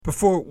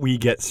Before we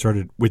get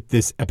started with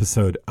this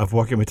episode of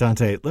Walking with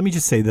Dante, let me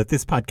just say that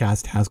this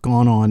podcast has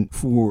gone on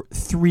for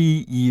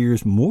 3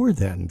 years, more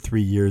than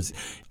 3 years.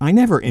 I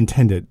never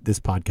intended this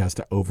podcast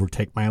to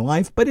overtake my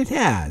life, but it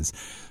has.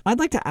 I'd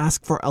like to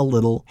ask for a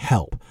little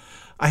help.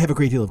 I have a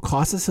great deal of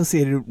costs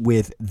associated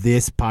with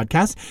this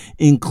podcast,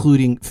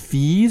 including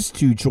fees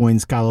to join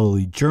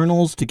scholarly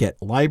journals, to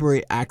get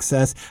library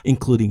access,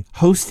 including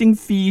hosting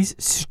fees,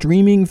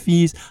 streaming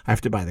fees. I have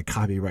to buy the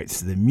copyrights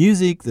to the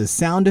music, the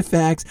sound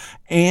effects,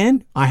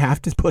 and I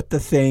have to put the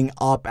thing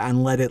up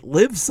and let it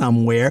live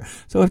somewhere.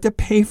 So I have to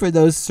pay for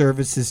those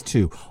services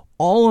too.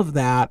 All of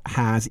that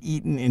has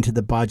eaten into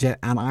the budget,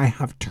 and I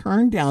have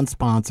turned down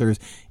sponsors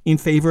in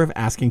favor of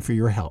asking for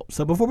your help.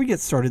 So before we get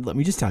started, let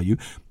me just tell you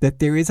that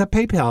there is a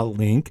PayPal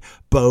link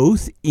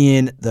both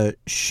in the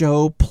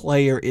show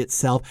player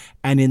itself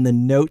and in the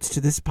notes to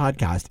this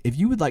podcast. If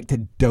you would like to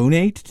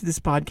donate to this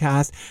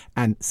podcast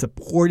and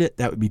support it,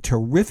 that would be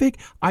terrific.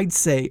 I'd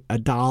say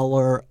 $1,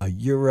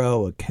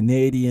 €1, a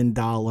Canadian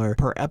dollar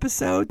per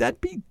episode. That'd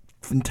be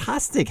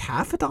fantastic.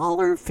 $half a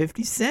dollar,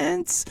 50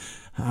 cents.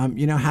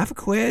 Half a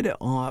quid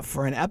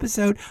for an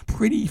episode.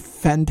 Pretty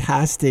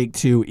fantastic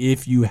too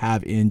if you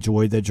have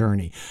enjoyed the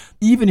journey.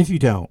 Even if you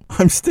don't,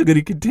 I'm still going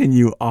to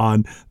continue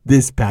on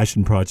this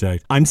passion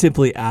project. I'm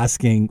simply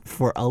asking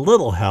for a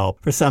little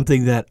help for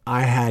something that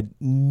I had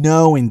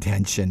no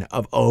intention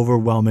of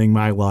overwhelming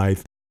my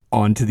life.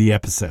 On to the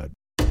episode.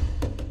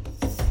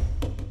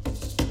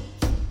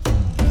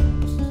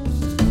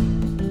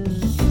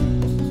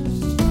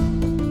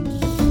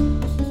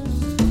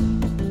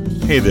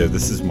 Hey there,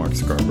 this is Mark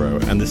Scarborough,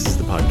 and this is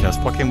the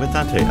podcast Walking with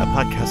Dante, a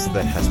podcast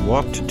that has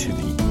walked to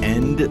the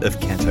end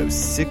of Canto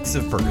 6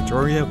 of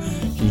Purgatorio.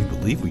 Can you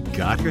believe we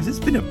got here? This has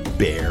been a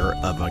bear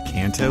of a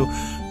canto,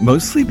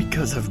 mostly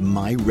because of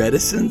my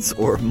reticence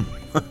or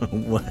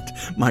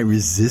my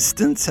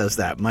resistance. How's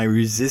that? My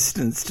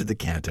resistance to the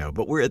canto.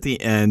 But we're at the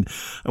end.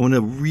 I want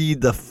to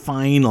read the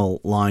final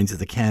lines of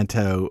the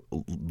canto,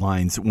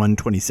 lines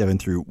 127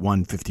 through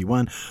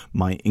 151.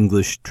 My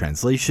English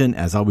translation,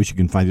 as always, you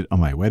can find it on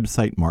my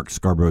website,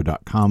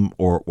 markscarborough.com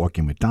or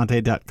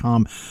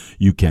walkingwithdante.com.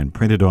 You can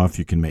print it off.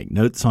 You can make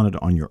notes on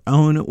it on your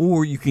own,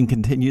 or you can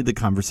continue the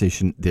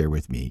conversation there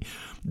with me.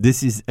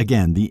 This is,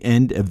 again, the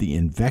end of the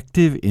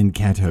invective in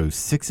Canto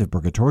 6 of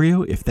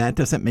Purgatorio. If that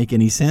doesn't make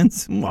any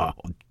sense, oh,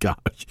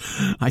 gosh,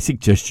 I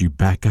suggest you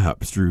back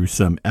up through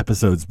some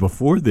episodes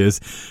before this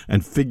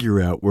and figure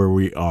out where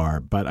we are.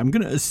 But I'm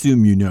going to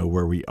assume you know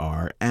where we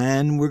are,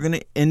 and we're going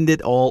to end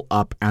it all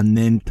up and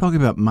then talk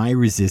about my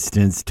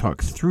resistance,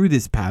 talk through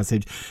this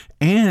passage,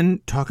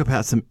 and talk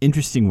about some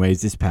interesting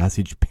ways this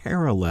passage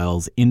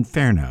parallels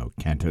Inferno,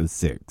 Canto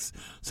 6.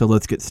 So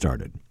let's get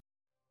started.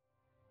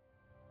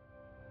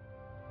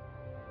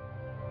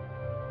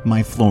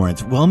 My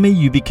Florence, well may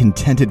you be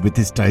contented with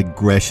this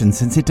digression,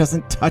 since it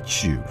doesn't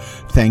touch you,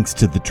 thanks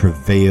to the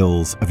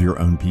travails of your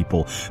own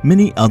people.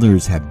 Many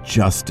others have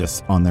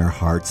justice on their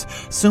hearts,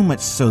 so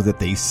much so that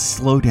they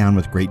slow down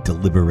with great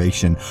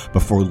deliberation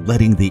before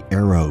letting the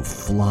arrow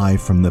fly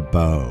from the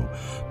bow.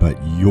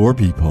 But your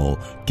people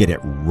get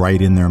it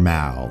right in their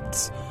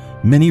mouths.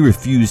 Many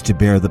refuse to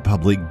bear the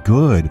public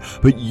good,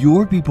 but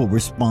your people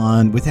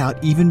respond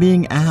without even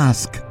being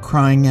asked,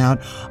 crying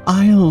out,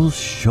 "I'll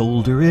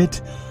shoulder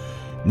it."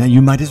 Now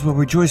you might as well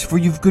rejoice, for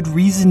you've good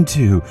reason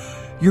to.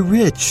 You're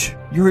rich,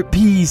 you're at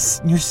peace,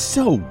 and you're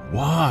so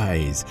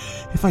wise.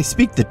 If I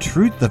speak the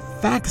truth, the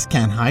facts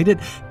can't hide it.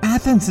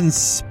 Athens and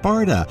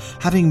Sparta,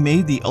 having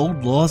made the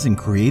old laws and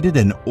created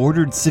an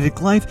ordered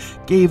civic life,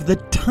 gave the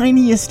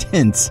tiniest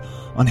hints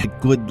on a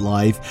good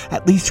life,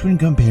 at least when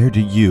compared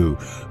to you,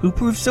 who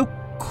prove so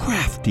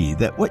crafty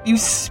that what you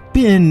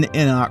spin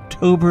in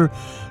October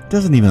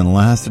doesn't even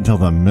last until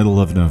the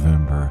middle of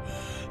November.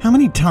 How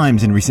many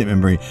times in recent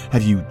memory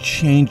have you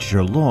changed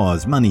your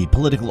laws, money,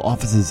 political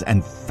offices,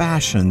 and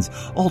fashions,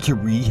 all to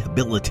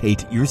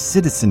rehabilitate your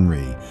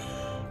citizenry?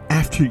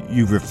 After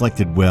you've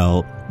reflected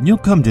well, you'll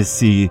come to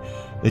see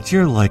that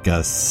you're like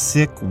a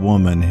sick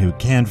woman who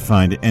can't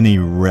find any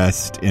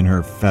rest in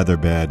her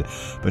featherbed,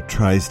 but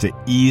tries to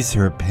ease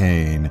her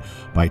pain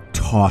by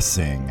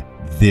tossing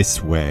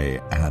this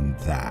way and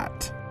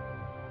that.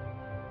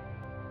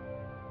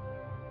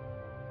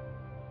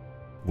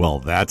 Well,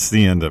 that's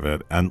the end of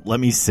it. And let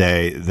me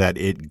say that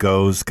it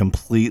goes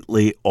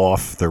completely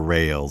off the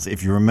rails.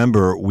 If you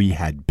remember, we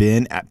had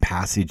been at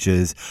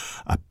passages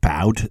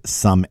about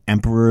some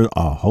emperor,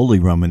 a Holy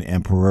Roman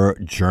Emperor,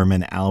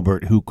 German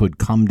Albert, who could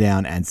come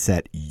down and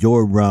set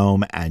your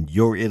Rome and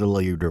your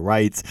Italy to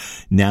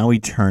rights. Now we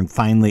turn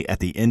finally at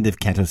the end of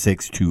Canto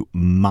 6 to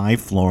my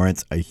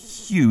Florence, a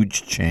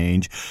huge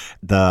change.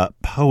 The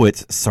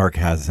poet's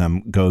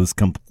sarcasm goes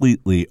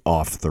completely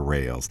off the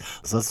rails.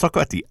 So let's talk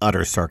about the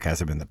utter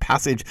sarcasm in the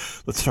passage.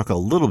 Let's talk a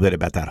little bit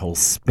about that whole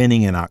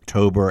spinning in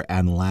October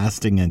and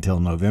lasting until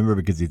November,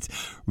 because it's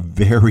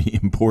very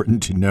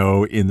important to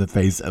know in the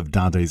face of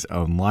Dante's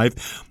own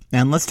life.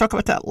 And let's talk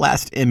about that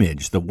last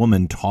image, the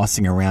woman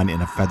tossing around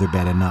in a feather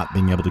bed and not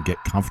being able to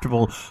get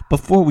comfortable,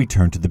 before we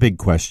turn to the big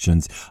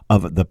questions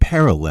of the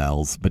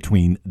parallels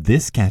between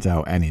this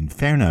canto and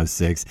Inferno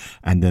 6,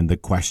 and then the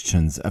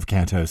questions of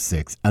Canto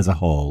 6 as a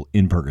whole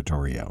in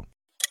Purgatorio.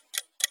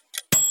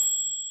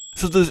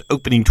 So those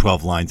opening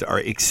 12 lines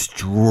are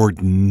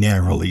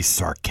extraordinarily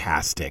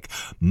sarcastic.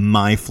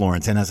 My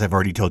Florence, and as I've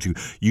already told you,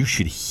 you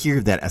should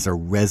hear that as a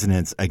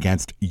resonance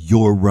against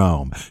your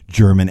Rome,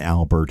 German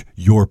Albert,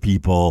 your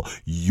people,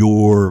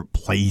 your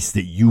place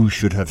that you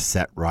should have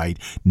set right.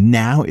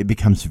 Now it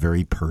becomes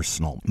very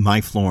personal.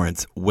 My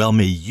Florence, well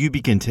may you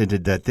be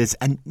contented that this,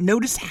 and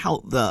notice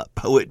how the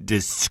poet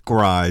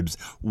describes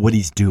what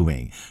he's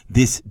doing.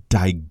 This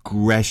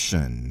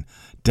digression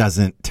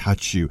doesn't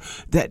touch you.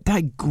 That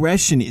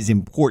digression is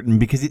important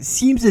because it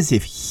seems as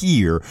if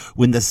here,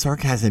 when the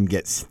sarcasm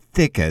gets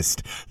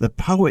thickest, the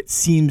poet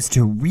seems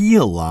to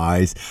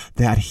realize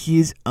that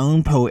his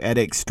own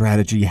poetic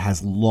strategy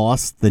has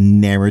lost the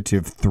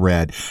narrative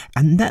thread.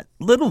 And that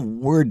little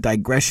word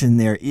digression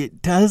there,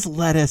 it does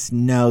let us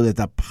know that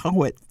the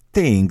poet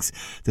thinks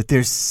that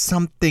there's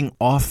something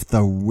off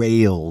the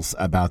rails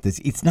about this.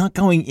 It's not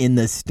going in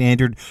the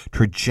standard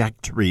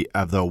trajectory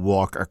of the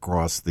walk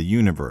across the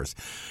universe.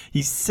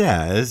 He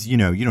says, you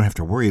don't have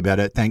to worry about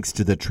it thanks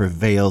to the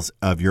travails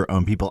of your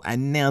own people.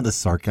 And now the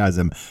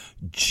sarcasm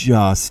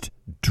just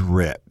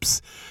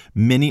drips.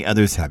 Many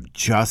others have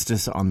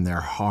justice on their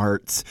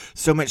hearts,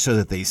 so much so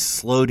that they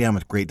slow down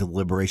with great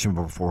deliberation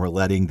before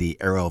letting the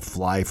arrow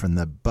fly from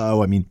the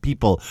bow. I mean,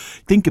 people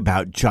think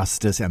about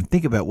justice and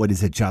think about what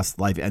is a just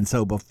life. And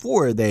so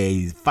before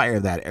they fire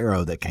that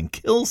arrow that can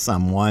kill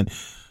someone,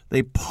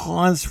 they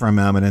pause for a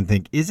moment and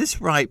think, is this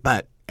right?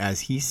 But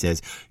as he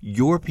says,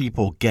 your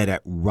people get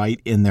it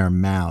right in their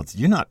mouths.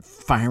 You're not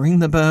firing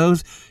the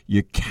bows,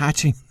 you're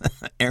catching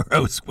the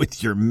arrows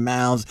with your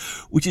mouths,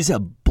 which is a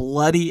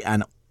bloody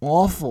and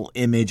awful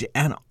image,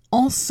 and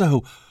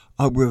also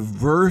a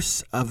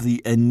reverse of the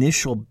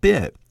initial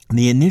bit.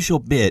 The initial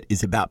bit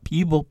is about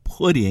people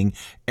putting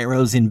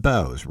arrows in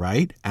bows,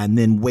 right? And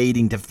then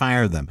waiting to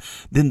fire them.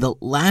 Then the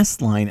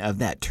last line of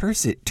that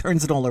tercet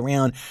turns it all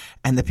around,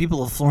 and the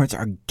people of Florence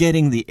are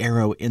getting the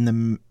arrow in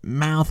the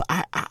mouth.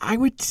 I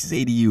would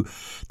say to you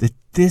that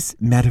this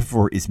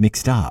metaphor is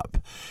mixed up.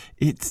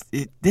 It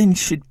then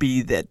should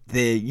be that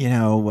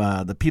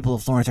the people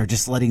of Florence are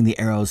just letting the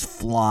arrows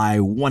fly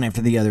one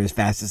after the other as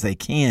fast as they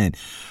can.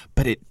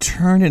 But it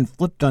turned and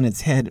flipped on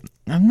its head.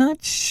 I'm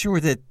not sure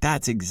that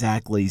that's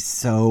exactly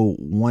so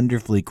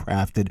wonderfully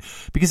crafted,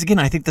 because again,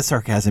 I think the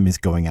sarcasm is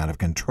going out of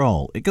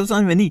control. It goes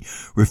on when he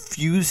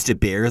refused to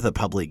bear the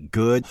public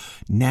good.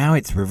 Now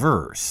it's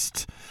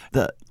reversed.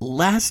 The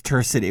last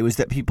tercet, it was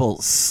that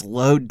people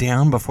slowed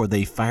down before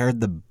they fired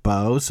the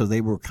bow, so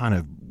they were kind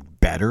of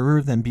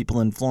better than people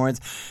in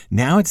Florence.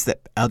 Now it's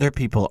that other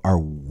people are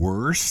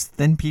worse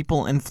than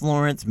people in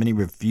Florence. Many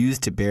refuse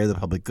to bear the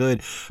public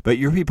good, but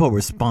your people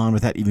respond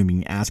without even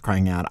being asked,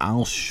 crying out,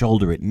 I'll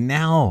shoulder it.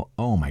 Now,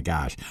 oh my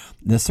gosh,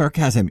 the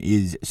sarcasm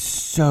is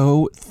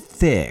so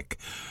thick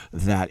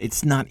that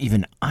it's not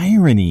even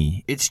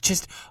irony. It's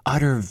just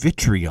utter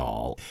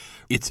vitriol.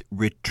 It's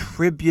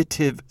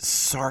retributive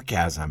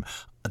sarcasm.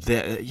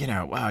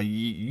 Wow,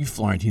 you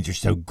Florentines are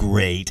so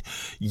great.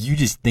 You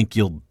just think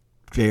you'll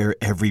bear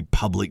every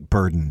public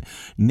burden.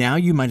 Now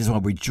you might as well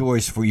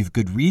rejoice, for you've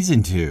good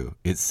reason to,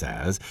 it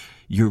says.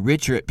 You're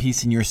rich, you're at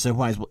peace, and you're so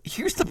wise. Well,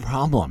 here's the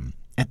problem.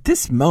 At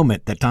this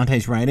moment that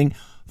Dante's writing,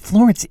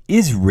 Florence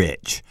is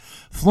rich.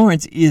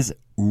 Florence is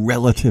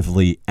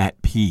relatively at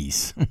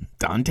peace.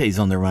 Dante's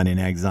on the run in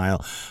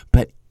exile.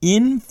 But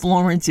in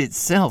Florence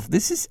itself,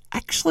 this is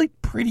actually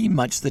pretty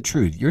much the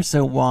truth. You're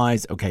so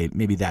wise. Okay,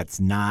 maybe that's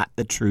not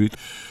the truth.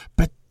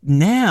 But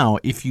now,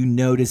 if you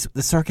notice,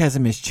 the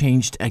sarcasm has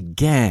changed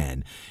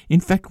again. In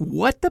fact,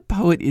 what the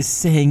poet is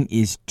saying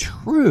is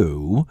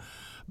true,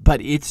 but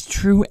it's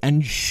true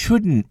and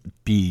shouldn't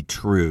be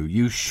true.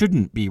 You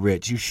shouldn't be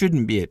rich. You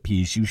shouldn't be at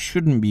peace. You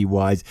shouldn't be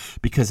wise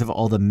because of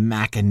all the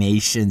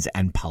machinations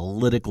and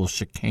political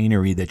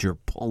chicanery that you're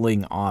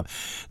pulling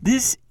off.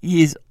 This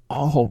is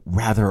all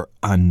rather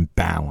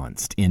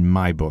unbalanced in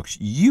my books.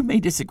 You may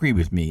disagree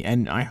with me,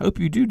 and I hope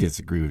you do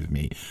disagree with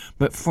me.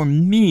 But for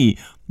me,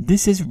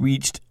 this has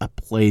reached a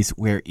place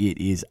where it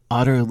is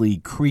utterly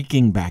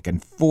creaking back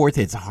and forth.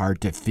 It's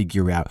hard to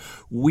figure out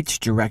which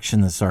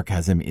direction the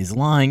sarcasm is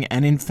lying.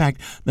 And in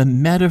fact, the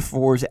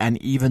metaphors and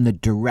even the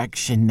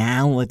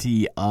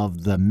directionality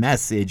of the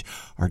message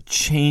are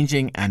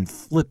changing and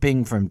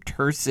flipping from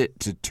tercet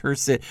to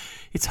tercet.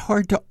 It's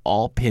hard to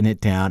all pin it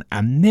down.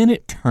 And then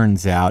it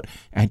turns out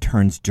and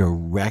turns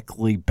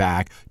directly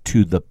back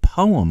to the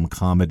poem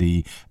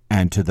comedy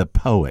and to the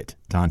poet,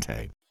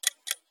 Dante.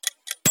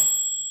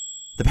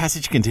 The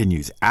passage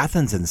continues.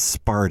 Athens and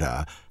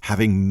Sparta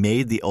having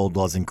made the old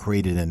laws and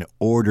created an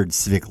ordered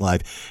civic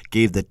life,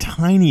 gave the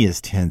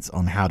tiniest hints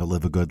on how to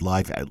live a good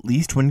life, at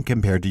least when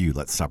compared to you.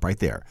 Let's stop right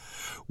there.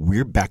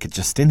 We're back at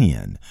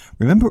Justinian.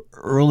 Remember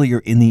earlier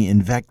in the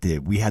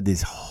invective, we had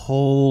this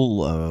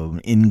whole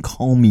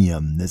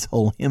encomium, this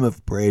whole hymn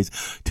of praise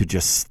to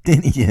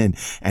Justinian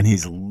and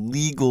his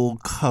legal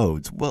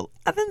codes. Well,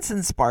 Athens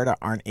and Sparta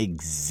aren't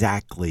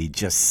exactly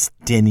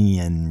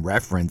Justinian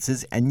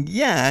references, and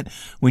yet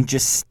when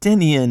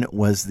Justinian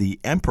was the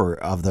emperor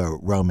of the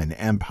Roman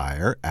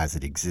Empire, as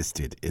it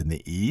existed in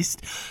the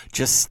East,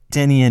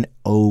 Justinian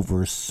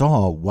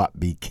oversaw what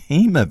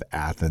became of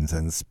Athens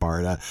and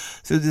Sparta.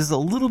 So there's a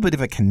little bit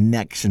of a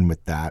connection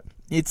with that.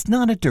 It's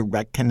not a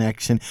direct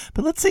connection,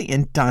 but let's say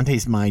in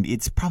Dante's mind,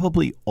 it's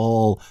probably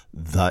all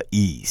the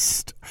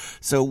East.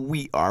 So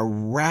we are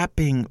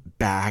wrapping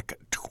back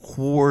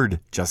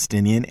toward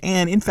Justinian,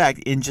 and in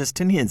fact, in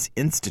Justinian's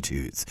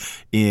Institutes,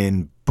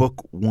 in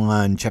Book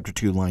 1, Chapter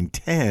 2, line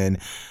 10,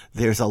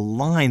 there's a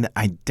line that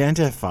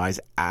identifies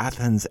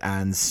Athens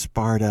and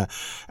Sparta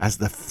as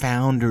the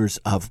founders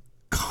of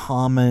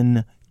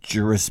common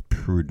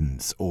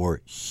jurisprudence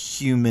or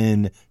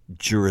human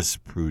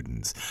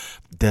jurisprudence.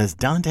 Does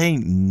Dante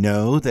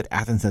know that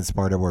Athens and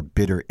Sparta were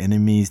bitter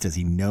enemies? Does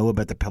he know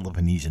about the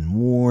Peloponnesian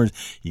Wars?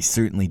 He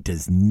certainly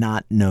does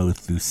not know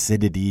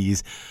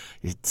Thucydides.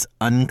 It's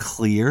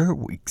unclear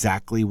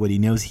exactly what he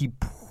knows. He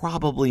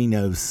probably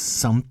knows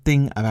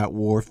something about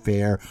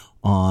warfare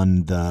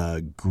on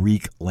the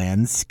Greek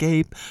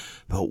landscape,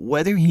 but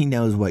whether he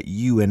knows what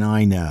you and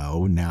I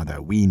know, now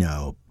that we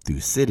know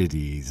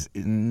Thucydides,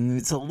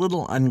 it's a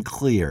little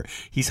unclear.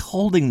 He's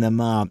holding them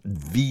up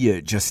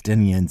via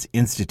Justinian's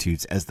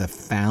Institutes as the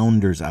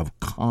founders of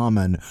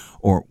common,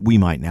 or we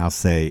might now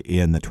say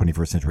in the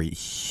 21st century,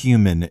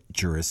 human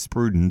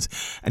jurisprudence.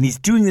 And he's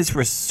doing this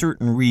for a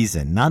certain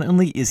reason. Not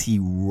only is he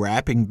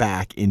wrapping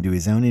back into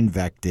his own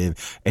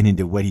invective and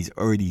into what he's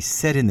already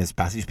said in this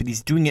passage, but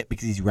he's doing it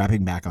because he's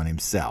wrapping back on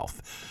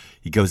himself.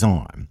 He goes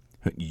on.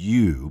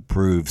 You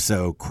prove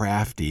so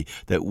crafty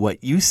that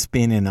what you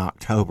spin in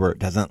October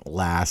doesn't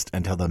last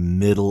until the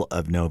middle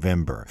of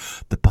November.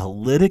 The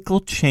political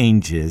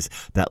changes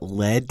that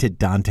led to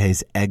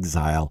Dante's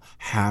exile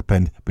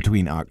happened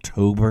between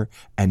October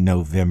and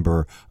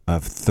November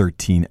of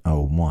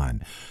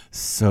 1301.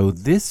 So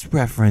this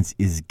reference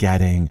is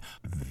getting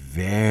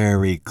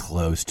very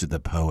close to the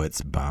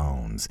poet's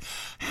bones.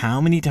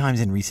 How many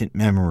times in recent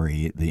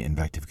memory, the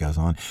invective goes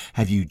on,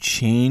 have you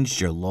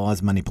changed your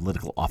laws, money,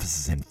 political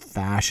offices, and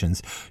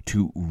fashions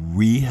to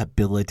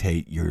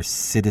rehabilitate your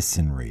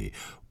citizenry?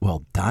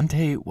 Well,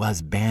 Dante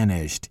was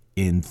banished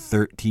in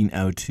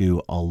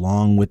 1302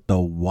 along with the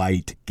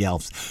white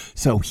Guelphs.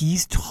 So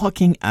he's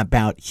talking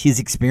about his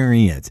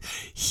experience.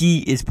 He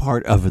is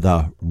part of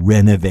the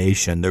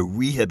renovation, the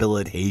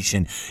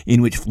rehabilitation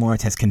in which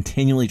Florence has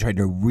continually tried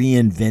to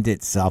reinvent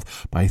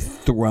itself by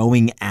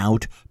throwing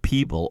out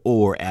people,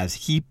 or as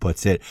he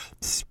puts it,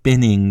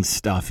 spinning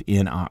stuff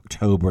in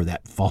October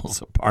that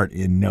falls apart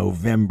in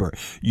November.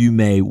 You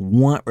may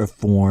want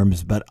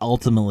reforms, but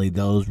ultimately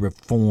those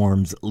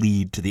reforms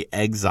lead to the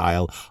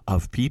exile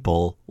of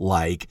people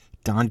like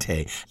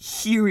Dante.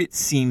 Here it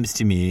seems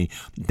to me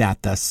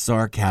that the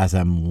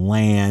sarcasm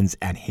lands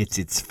and hits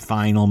its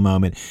final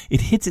moment.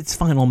 It hits its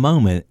final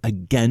moment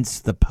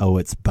against the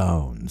poet's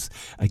bones,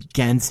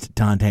 against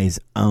Dante's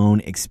own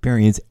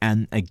experience.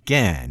 And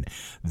again,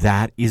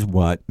 that is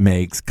what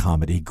makes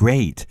comedy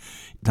great.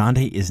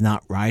 Dante is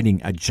not writing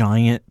a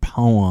giant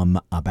poem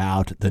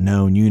about the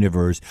known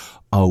universe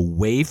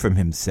away from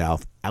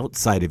himself,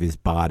 outside of his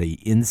body.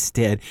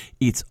 Instead,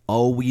 it's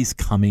always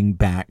coming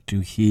back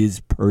to his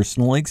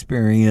personal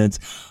experience,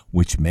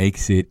 which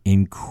makes it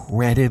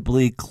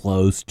incredibly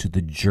close to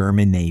the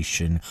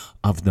germination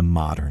of the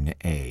modern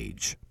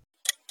age.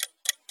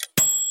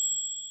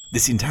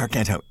 This entire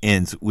canto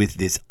ends with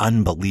this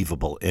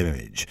unbelievable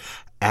image.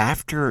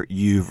 After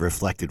you've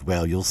reflected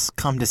well, you'll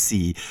come to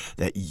see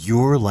that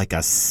you're like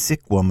a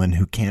sick woman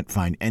who can't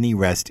find any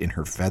rest in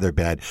her feather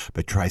bed,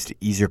 but tries to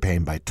ease her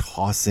pain by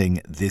tossing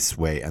this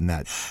way and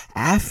that.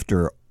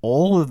 After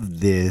all of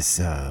this,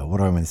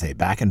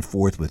 back and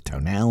forth with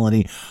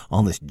tonality,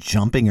 all this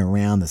jumping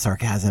around, the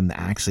sarcasm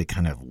actually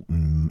kind of,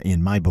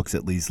 in my books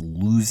at least,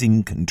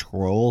 losing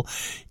control,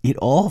 it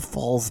all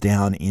falls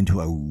down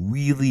into a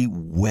really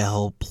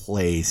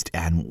well-placed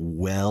and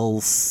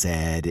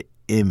well-said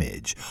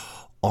image.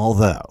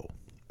 Although,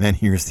 and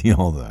here's the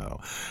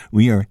although,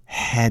 we are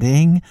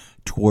heading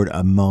toward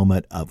a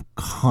moment of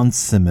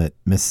consummate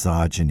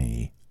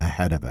misogyny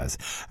ahead of us,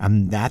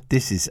 and that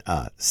this is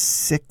a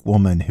sick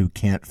woman who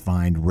can't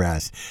find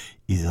rest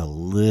is a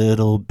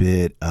little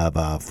bit of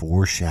a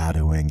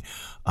foreshadowing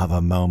of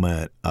a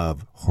moment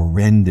of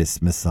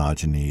horrendous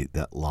misogyny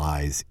that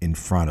lies in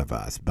front of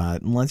us.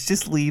 But let's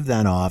just leave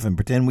that off and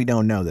pretend we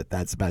don't know that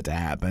that's about to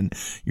happen.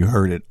 You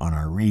heard it on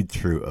our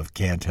read-through of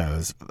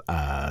Cantos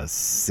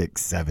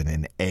 6, 7,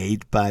 and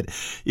 8. But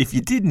if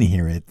you didn't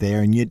hear it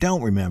there and you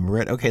don't remember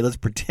it, okay, let's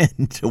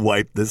pretend to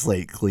wipe the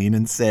slate clean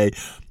and say,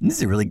 this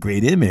is a really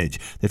great image,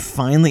 that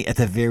finally at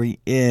the very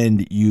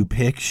end you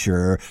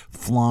picture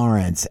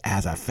Florence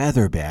as a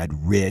featherbed,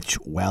 rich,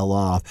 well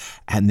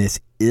off, and this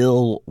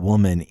ill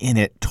woman in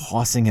it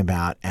tossing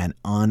about and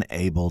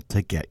unable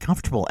to get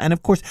comfortable. And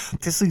of course,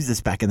 this leaves us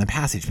back in the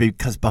passage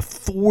because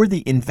before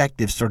the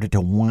invective started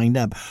to wind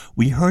up,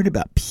 we heard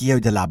about Pierre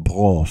de la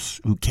Brosse,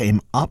 who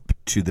came up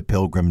to the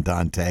pilgrim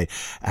Dante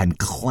and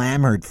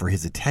clamored for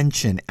his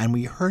attention. And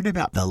we heard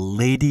about the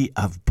Lady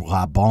of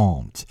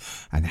Brabant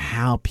and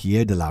how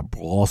Pierre de la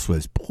Brosse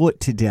was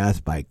put to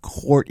death by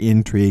court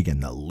intrigue,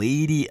 and the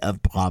Lady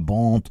of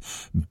Brabant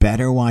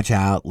better watch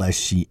out lest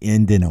she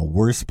end in a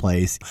worse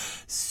place.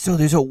 So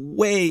there's a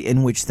way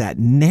in which that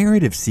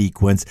narrative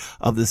sequence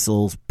of the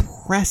souls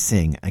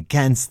pressing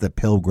against the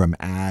pilgrim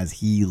as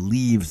he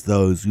leaves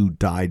those who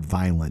died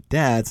violent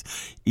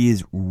deaths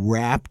is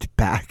wrapped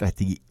back at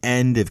the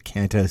end of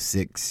Canto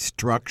 6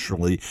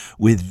 structurally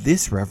with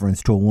this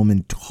reference to a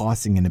woman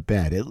tossing in a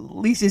bed. At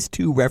least it's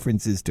two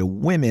references to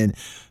women,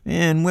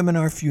 and women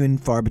are few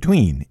and far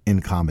between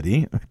in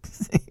comedy,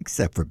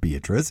 except for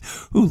Beatrice,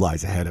 who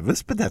lies ahead of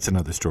us, but that's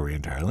another story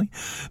entirely.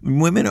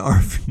 Women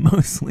are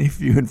mostly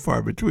few and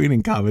far between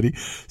in comedy,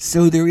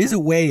 so there is a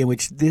way in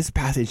which this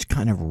passage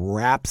kind of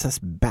wraps us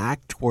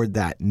back toward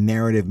that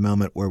narrative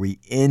moment where we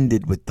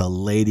ended with the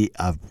Lady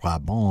of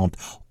Brabant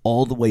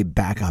all the way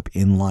back up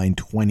in line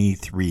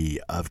 23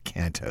 of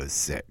Canto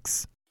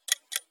 6.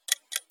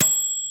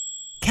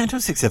 Canto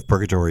 6 of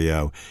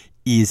Purgatorio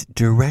is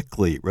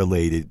directly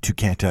related to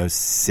Canto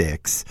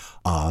 6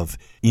 of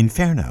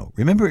Inferno.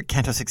 Remember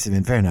Canto 6 of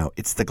Inferno?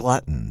 It's the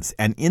gluttons.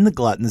 And in the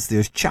gluttons,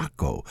 there's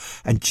Ciacco.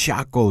 And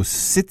Ciacco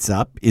sits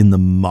up in the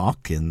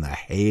muck and the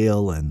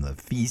hail and the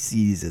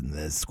feces and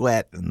the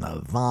sweat and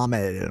the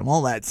vomit and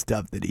all that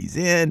stuff that he's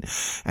in.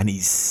 And he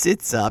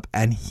sits up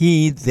and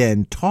he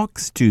then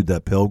talks to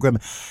the pilgrim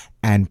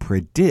and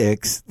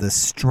predicts the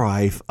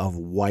strife of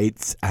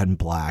whites and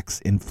blacks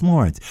in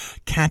Florence.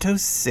 Canto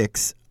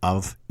 6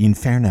 of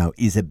Inferno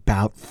is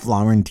about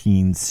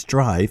Florentine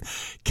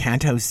strife.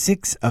 Canto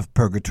 6 of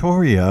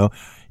Purgatorio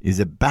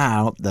is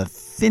about the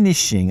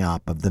finishing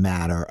up of the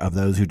matter of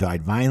those who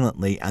died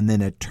violently, and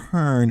then a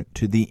turn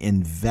to the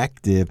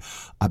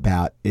invective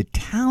about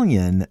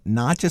Italian,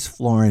 not just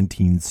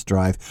Florentine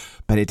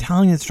strife, but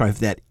Italian strife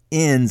that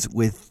ends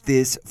with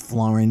this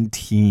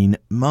Florentine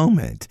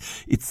moment.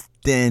 It's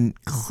then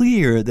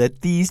clear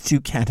that these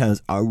two cantos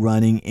are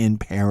running in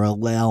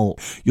parallel.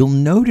 You'll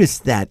notice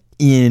that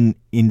in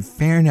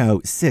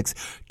Inferno 6,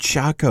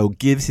 Ciacco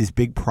gives his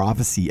big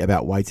prophecy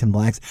about whites and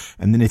blacks,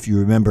 and then if you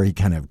remember, he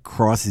kind of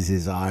crosses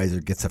his eyes or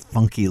gets a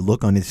funky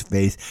look on his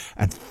face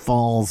and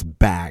falls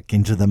back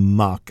into the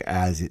muck,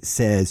 as it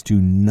says,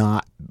 to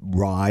not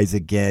rise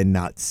again,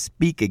 not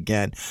speak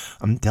again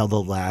until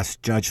the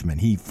last judgment.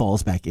 He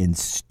falls back in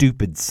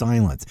stupid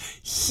silence.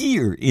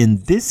 Here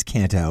in this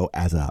canto,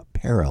 as a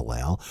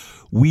parallel,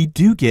 we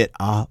do get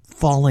a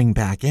falling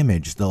back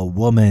image, the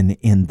woman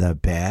in the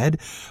bed,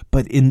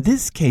 but in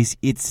this case,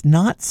 it's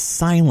not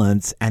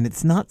silence, and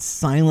it's not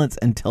silence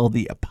until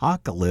the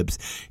apocalypse.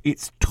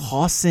 It's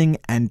tossing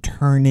and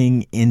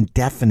turning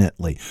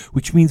indefinitely,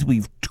 which means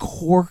we've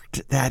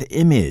torqued that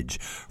image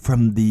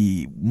from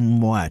the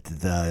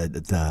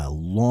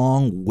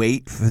long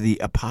wait for the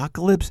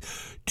apocalypse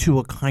to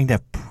a kind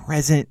of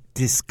present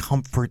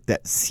discomfort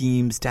that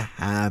seems to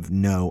have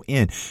no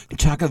end.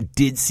 Ciacco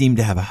did seem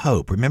to have a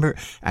hope. Remember,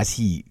 as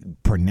he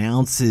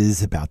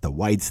pronounces about the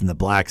whites and the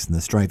blacks and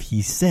the strife,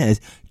 he says,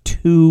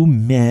 2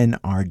 men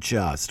are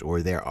just,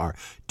 or there are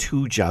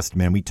 2 just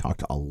men. We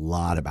talked a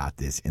lot about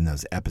this in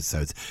those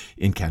episodes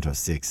in Canto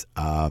 6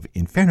 of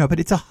Inferno, but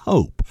it's a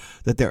hope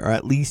that there are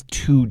at least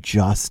 2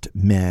 just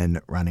men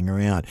running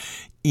around.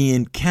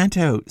 In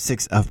Canto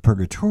 6 of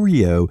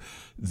Purgatorio,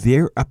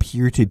 there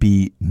appear to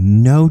be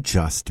no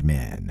just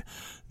men.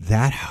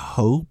 That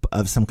hope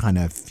of some kind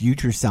of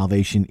future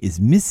salvation is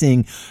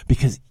missing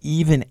because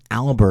even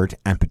Albert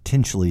and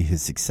potentially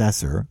his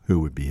successor, who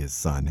would be his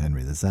son,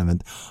 Henry VII,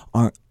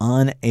 are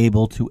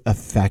unable to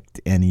effect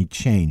any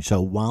change.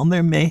 So while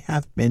there may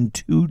have been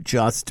 2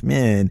 just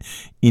men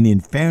in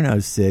Inferno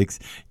 6,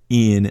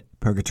 in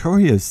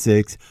Purgatorio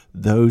 6,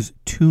 those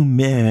 2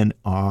 men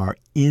are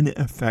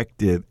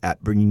ineffective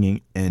at bringing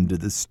an end to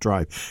the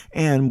strife.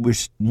 And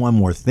wish one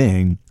more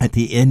thing, at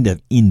the end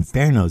of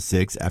Inferno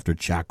 6, after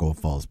Ciacco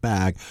falls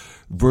back,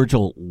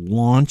 Virgil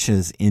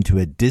launches into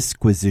a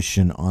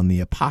disquisition on the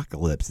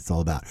apocalypse. It's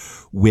all about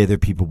whether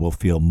people will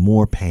feel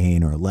more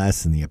pain or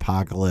less in the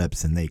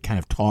apocalypse, and they kind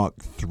of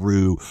talk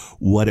through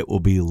what it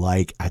will be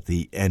like at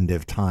the end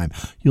of time.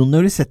 You'll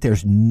notice that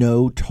there's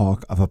no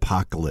talk of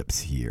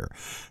apocalypse here.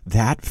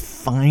 That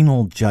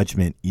final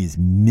judgment is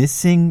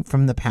missing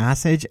from the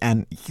passage.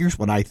 And here's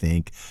what I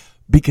think.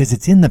 Because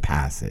it's in the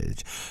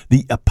passage.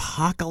 The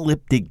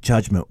apocalyptic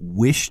judgment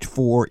wished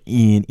for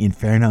in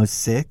Inferno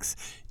 6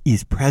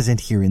 is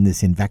present here in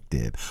this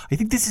invective. I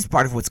think this is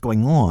part of what's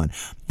going on.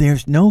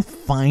 There's no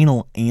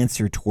final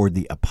answer toward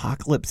the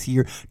apocalypse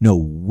here, no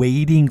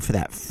waiting for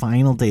that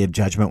final day of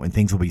judgment when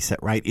things will be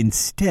set right.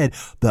 Instead,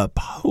 the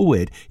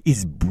poet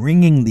is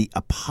bringing the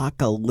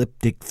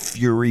apocalyptic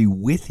fury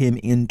with him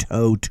in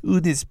tow to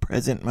this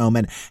present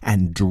moment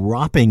and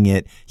dropping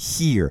it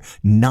here.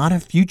 Not a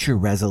future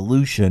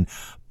resolution,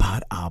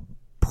 but a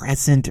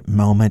present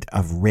moment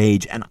of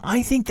rage. And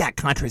I think that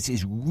contrast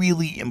is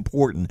really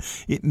important.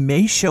 It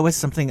may show us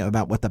something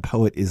about what the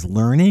poet is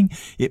learning.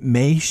 It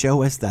may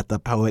show us that the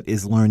poet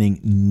is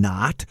learning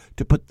not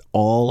to put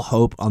all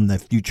hope on the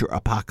future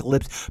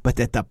apocalypse, but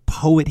that the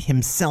poet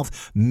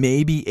himself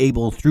may be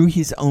able, through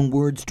his own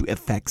words, to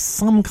effect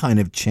some kind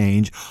of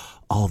change,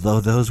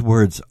 although those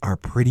words are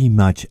pretty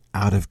much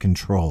out of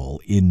control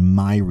in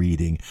my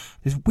reading.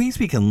 There's ways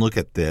we can look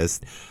at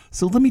this.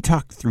 So let me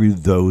talk through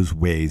those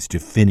ways to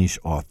finish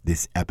off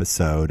this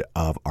episode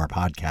of our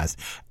podcast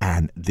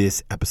and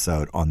this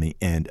episode on the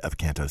end of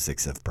Canto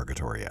 6 of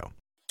Purgatorio.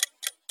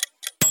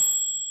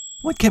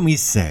 What can we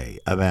say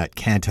about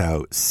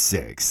Canto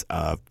 6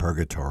 of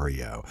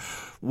Purgatorio?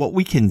 What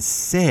we can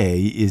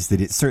say is that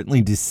it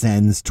certainly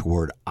descends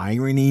toward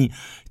irony,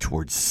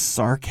 toward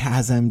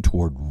sarcasm,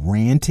 toward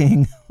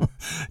ranting,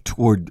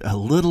 toward a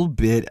little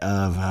bit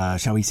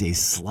of, shall we say,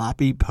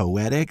 sloppy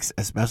poetics,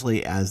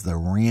 especially as the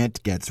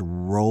rant gets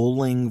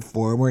rolling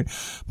forward.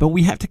 But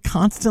we have to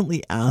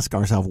constantly ask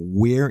ourselves,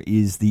 where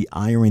is the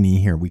irony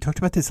here? We talked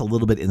about this a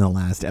little bit in the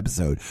last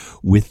episode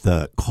with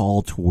the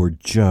call toward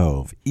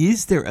Jove.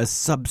 Is there a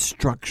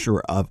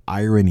substructure of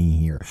irony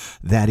here?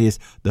 That is,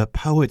 the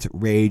poet's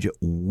rage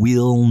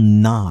will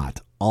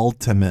not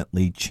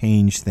ultimately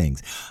change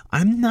things.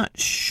 I'm not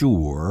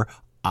sure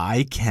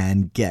I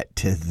can get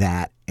to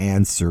that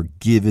answer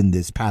given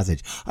this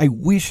passage. I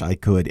wish I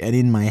could, and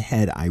in my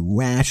head I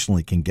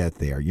rationally can get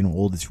there.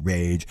 All this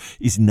rage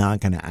is not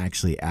going to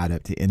actually add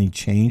up to any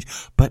change,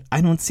 but I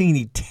don't see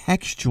any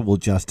textual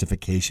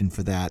justification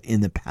for that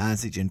in the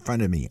passage in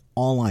front of me.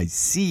 All I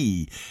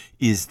see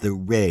is the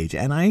rage,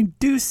 and I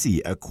do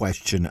see a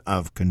question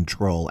of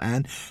control,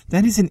 and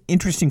that is an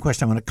interesting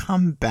question. I want to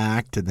come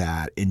back to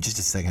that in just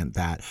a second,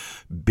 that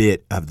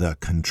bit of the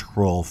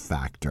control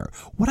factor.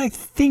 What I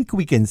think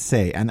we can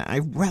say, and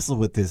I wrestle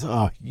with this,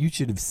 you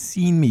should have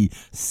seen me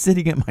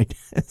sitting at my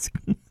desk,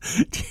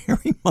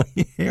 tearing my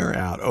hair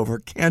out over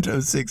Canto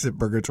 6 of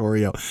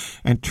Purgatorio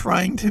and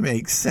trying to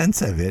make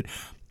sense of it.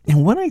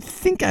 And what I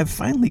think I've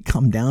finally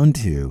come down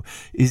to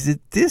is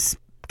that this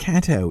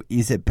canto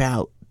is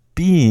about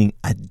being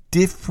a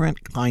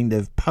different kind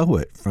of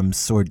poet from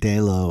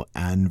Sordello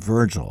and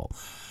Virgil.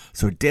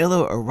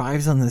 Sordello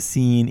arrives on the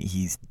scene.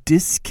 He's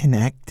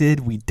disconnected.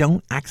 We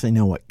don't actually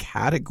know what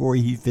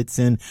category he fits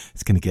in.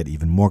 It's going to get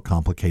even more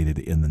complicated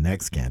in the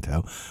next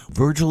canto.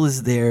 Virgil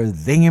is there.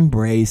 They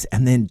embrace.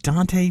 And then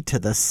Dante, to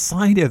the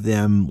side of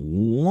them,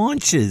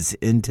 launches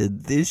into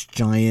this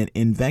giant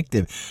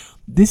invective.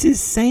 This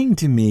is saying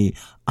to me,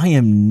 I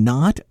am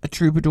not a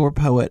troubadour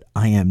poet.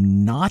 I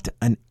am not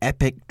an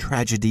epic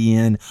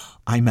tragedian.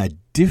 I'm a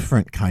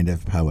different kind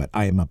of poet.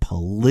 I am a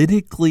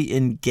politically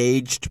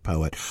engaged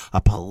poet,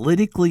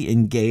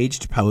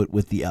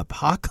 with the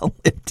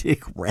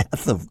apocalyptic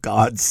wrath of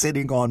God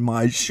sitting on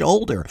my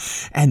shoulder.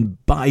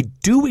 And by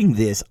doing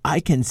this, I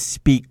can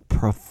speak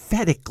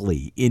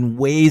prophetically in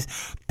ways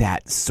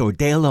that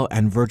Sordello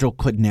and Virgil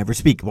could never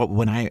speak.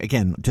 When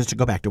again, just to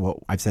go back to what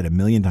I've said a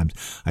million times,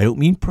 I don't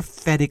mean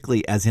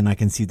prophetically as in I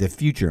can see the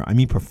future. I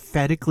mean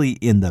prophetically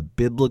in the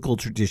biblical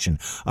tradition.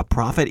 A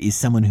prophet is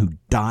someone who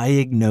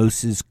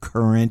diagnoses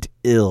current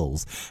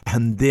ills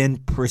and then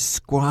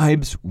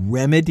prescribes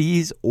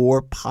remedies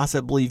or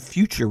possibly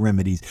future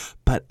remedies.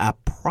 But a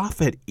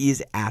prophet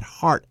is at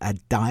heart a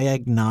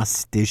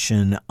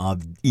diagnostician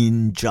of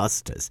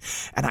injustice.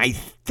 And I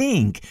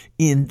think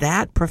in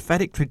that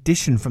prophetic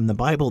tradition from the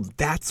Bible,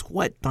 that's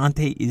what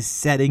Dante is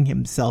setting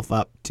himself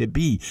up to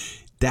be.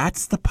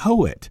 That's the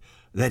poet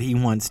that he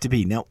wants to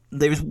be. Now,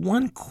 there's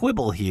one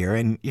quibble here,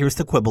 and here's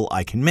the quibble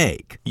I can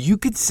make. You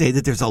could say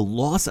that there's a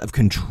loss of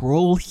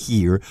control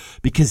here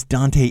because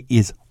Dante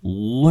is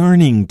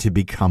learning to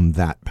become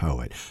that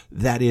poet.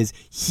 That is,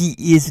 he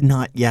is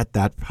not yet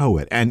that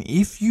poet. And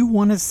if you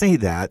want to say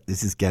that,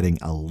 this is getting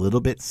a little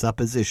bit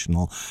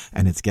suppositional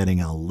and it's getting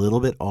a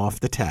little bit off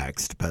the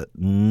text, but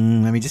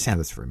let me just have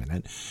this for a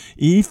minute.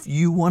 If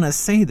you want to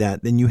say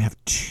that, then you have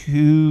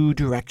two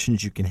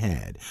directions you can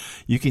head.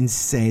 You can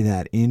say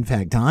that, in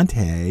fact,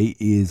 Dante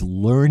is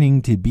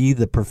learning to be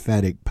the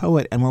prophetic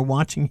poet, and we're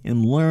watching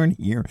him learn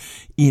here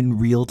in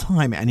real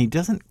time, and he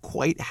doesn't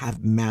quite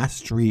have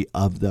mastery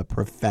of the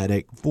prophetic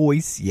prophetic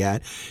voice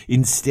yet.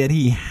 Instead,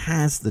 he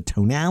has the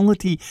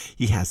tonality,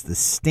 he has the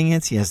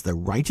stance, he has the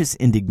righteous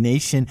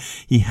indignation,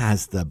 he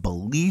has the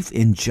belief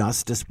in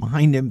justice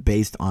behind him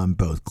based on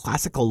both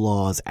classical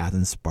laws,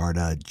 Athens,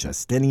 Sparta,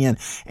 Justinian,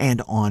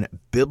 and on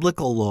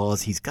biblical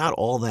laws. He's got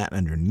all that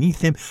underneath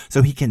him,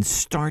 so he can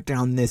start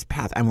down this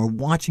path, and we're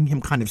watching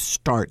him kind of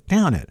start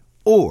down it.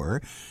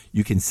 Or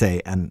you can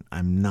say, and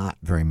I'm not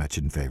very much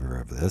in favor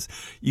of this,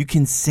 you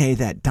can say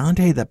that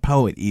Dante the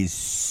poet is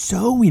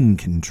so in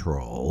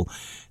control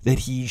that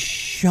he's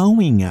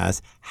showing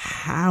us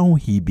how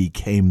he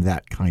became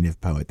that kind of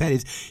poet. That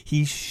is,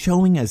 he's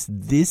showing us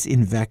this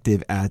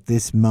invective at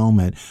this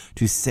moment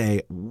to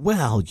say,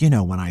 well,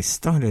 when I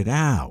started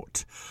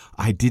out,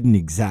 I didn't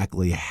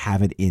exactly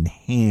have it in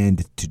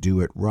hand to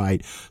do it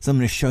right. So I'm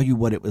going to show you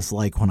what it was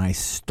like when I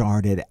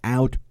started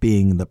out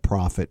being the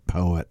prophet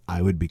poet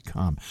I would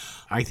become.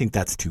 I think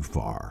that's too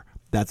far.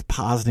 That's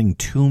positing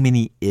too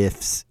many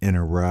ifs in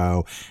a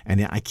row,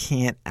 and I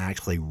can't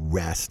actually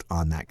rest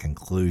on that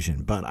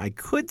conclusion. But I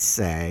could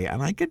say,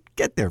 and I could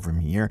get there from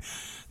here,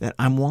 that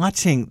I'm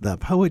watching the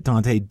poet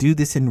Dante do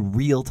this in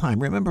real time.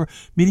 Remember,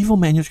 medieval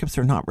manuscripts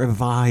are not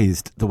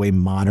revised the way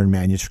modern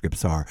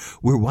manuscripts are.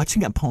 We're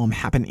watching a poem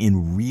happen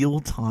in real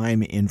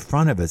time in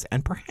front of us,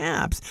 and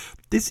perhaps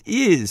this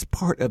is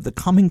part of the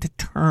coming to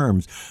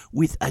terms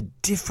with a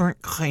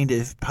different kind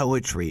of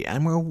poetry,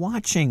 and we're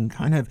watching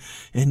kind of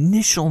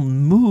initial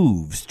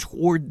moves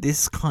toward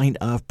this kind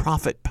of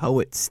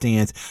prophet-poet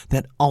stance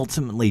that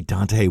ultimately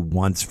Dante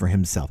wants for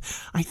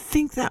himself. I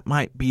think that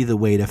might be the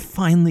way to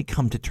finally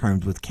come to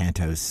terms with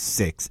Canto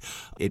 6.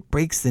 It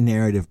breaks the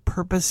narrative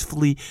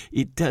purposefully.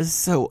 It does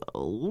so a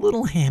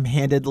little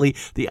ham-handedly.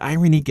 The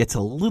irony gets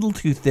a little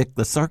too thick.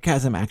 The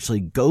sarcasm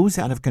actually goes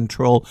out of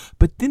control.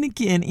 But then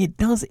again, it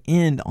does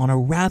end on a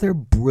rather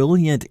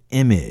brilliant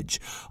image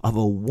of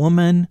a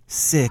woman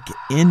sick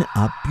in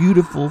a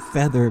beautiful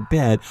feather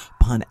bed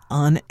but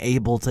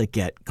unable to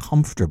get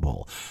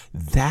comfortable.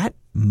 That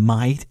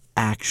might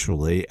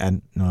actually,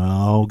 and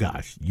oh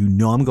gosh,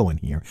 I'm going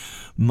here,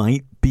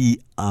 might be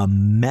a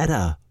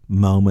meta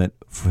moment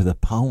for the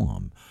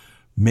poem.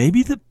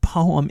 Maybe the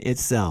poem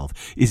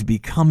itself is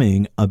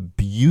becoming a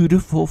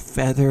beautiful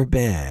feather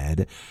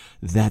bed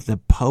that the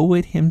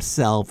poet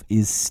himself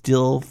is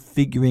still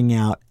figuring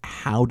out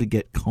how to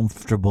get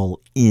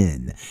comfortable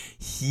in.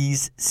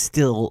 He's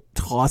still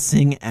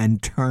tossing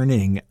and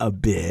turning a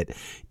bit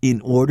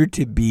in order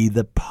to be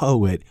the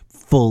poet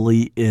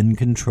fully in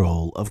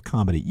control of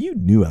comedy. You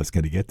knew I was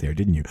going to get there,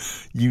 didn't you?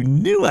 You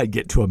knew I'd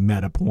get to a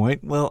meta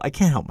point. Well, I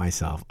can't help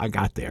myself. I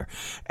got there.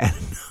 And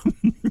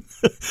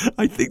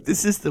I think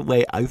this is the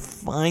way I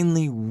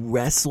finally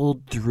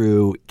wrestled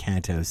through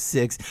Canto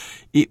 6.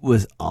 It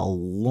was a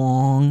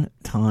long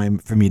time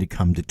for me to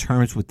come to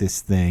terms with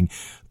this thing,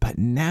 but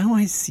now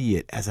I see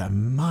it as a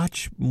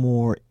much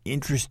more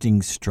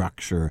interesting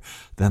structure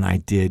than I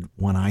did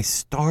when I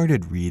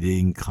started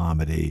reading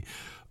comedy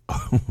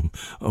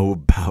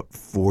about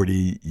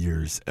 40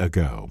 years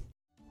ago.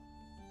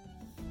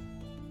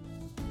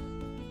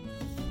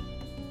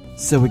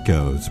 So it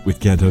goes with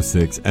Canto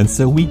 6, and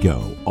so we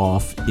go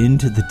off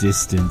into the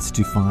distance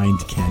to find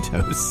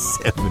Canto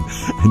 7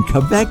 and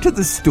come back to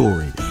the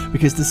story,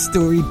 because the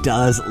story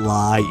does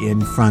lie in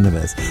front of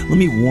us. Let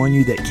me warn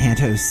you that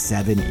Canto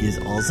 7 is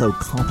also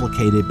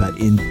complicated, but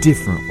in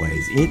different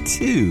ways. It,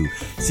 too,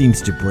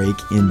 seems to break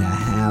into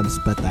halves,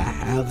 but the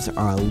halves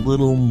are a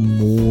little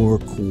more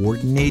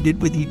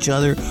coordinated with each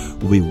other.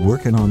 We'll be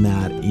working on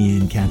that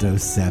in Canto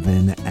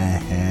 7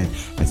 ahead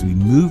as we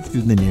move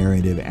through the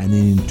narrative and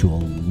then into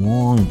a long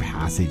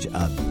passage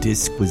of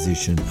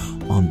disquisition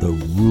on the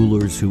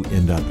rulers who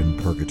end up in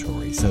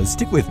purgatory. So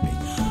stick with me.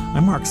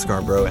 I'm Mark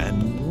Scarborough,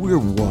 and we're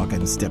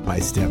walking step by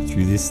step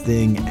through this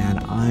thing, and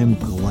I'm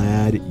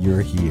glad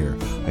you're here.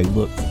 I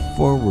look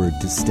forward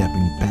to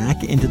stepping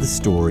back into the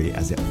story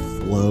as it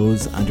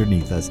flows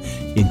underneath us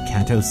in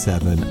Canto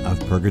 7 of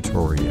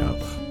Purgatorio,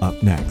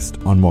 up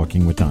next on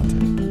Walking with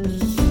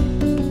Dante.